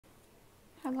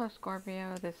Hello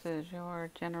Scorpio, this is your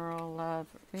general love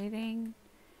reading,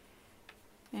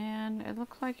 and it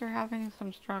looks like you're having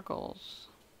some struggles.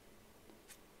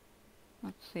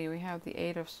 Let's see, we have the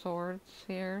Eight of Swords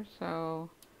here, so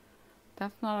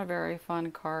that's not a very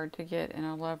fun card to get in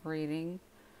a love reading.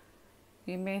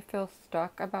 You may feel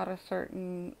stuck about a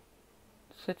certain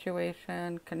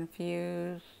situation,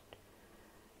 confused,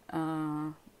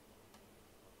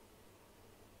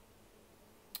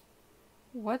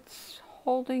 what's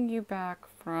holding you back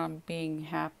from being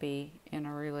happy in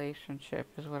a relationship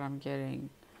is what I'm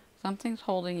getting. Something's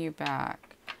holding you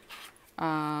back.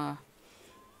 You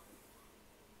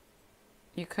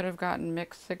could have gotten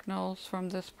mixed signals from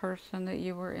this person that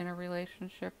you were in a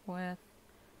relationship with.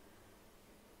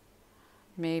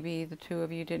 Maybe the two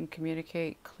of you didn't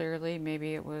communicate clearly.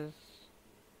 Maybe it was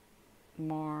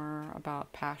more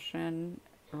about passion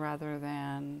rather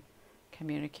than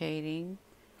communicating.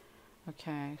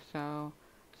 Okay, so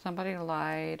somebody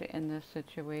lied in this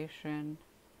situation,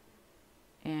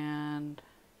 and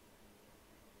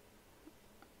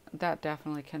that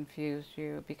definitely confused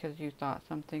you because you thought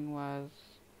something was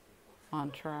on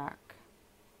track.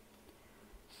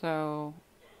 So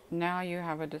now you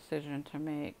have a decision to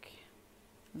make.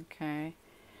 Okay,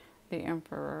 the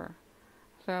Emperor.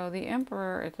 So the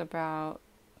Emperor is about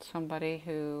somebody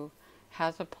who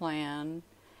has a plan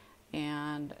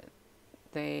and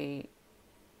they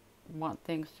want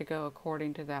things to go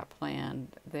according to that plan.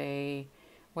 They,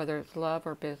 whether it's love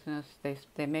or business,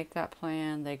 they make that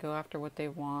plan, they go after what they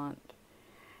want.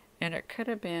 And it could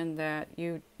have been that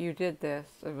you did this.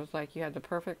 It was like you had the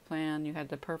perfect plan, you had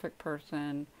the perfect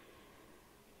person,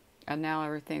 and now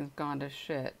everything's gone to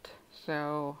shit.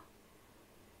 So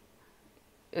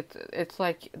it's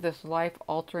like this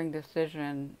life-altering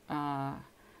decision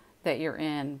that you're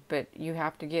in, but you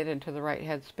have to get into the right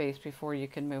headspace before you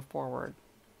can move forward.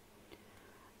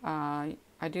 I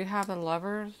do have the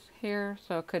Lovers here,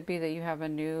 so it could be that you have a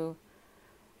new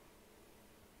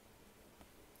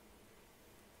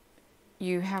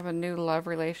love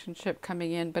relationship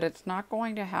coming in, but it's not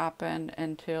going to happen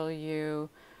until you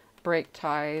break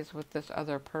ties with this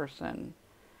other person.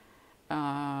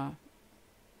 Yeah,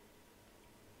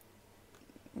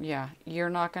 you're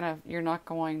not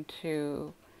going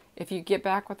to, if you get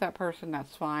back with that person,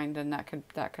 that's fine, then that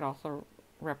could also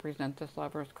represent this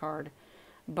Lovers card.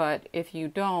 But if you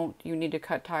don't, you need to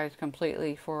cut ties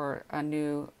completely for a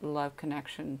new love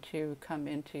connection to come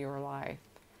into your life.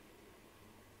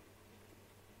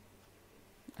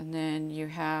 And then you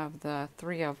have the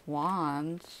Three of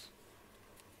Wands,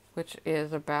 which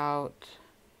is about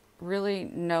really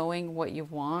knowing what you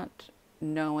want,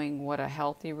 knowing what a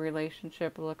healthy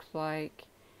relationship looks like,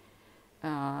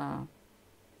 and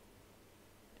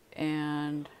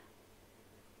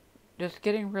just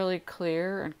getting really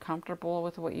clear and comfortable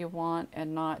with what you want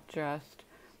and not just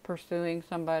pursuing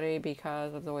somebody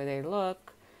because of the way they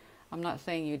look. I'm not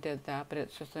saying you did that, but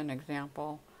it's just an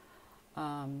example.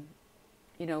 You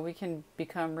know, we can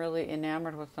become really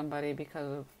enamored with somebody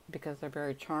because they're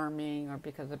very charming or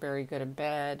because they're very good in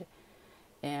bed,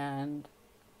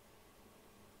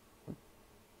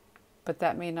 but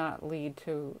that may not lead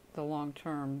to the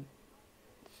long-term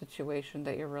situation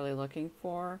that you're really looking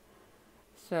for.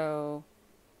 So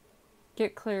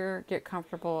get clear, get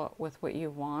comfortable with what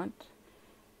you want,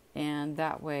 and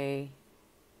that way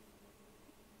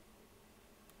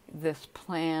this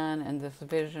plan and this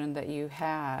vision that you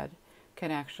had can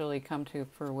actually come to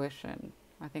fruition.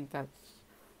 I think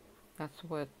that's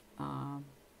what I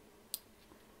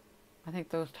think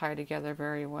those tie together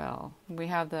very well. We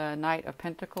have the Knight of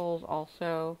Pentacles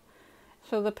also.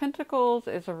 So the Pentacles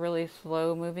is a really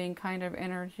slow moving kind of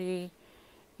energy,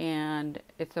 and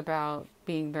it's about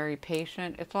being very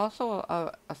patient. It's also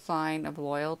a sign of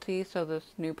loyalty. So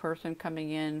this new person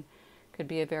coming in could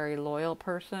be a very loyal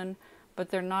person, but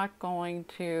they're not going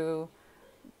to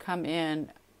come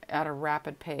in at a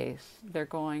rapid pace. They're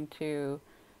going to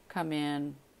come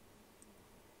in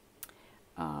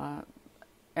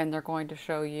and they're going to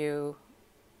show you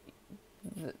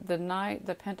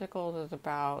the Pentacles is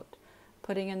about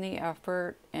putting in the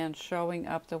effort and showing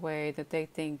up the way that they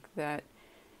think that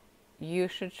you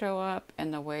should show up,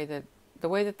 and the way that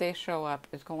they show up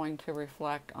is going to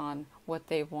reflect on what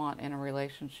they want in a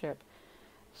relationship.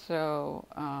 So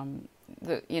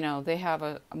they have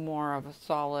a more of a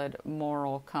solid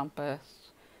moral compass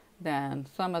than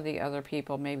some of the other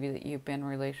people maybe that you've been in a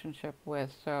relationship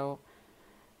with. So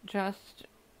just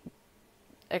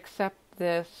accept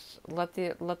this, let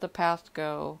the past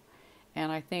go,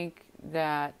 and I think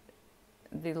that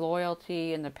the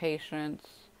loyalty and the patience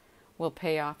will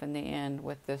pay off in the end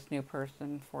with this new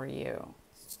person for you.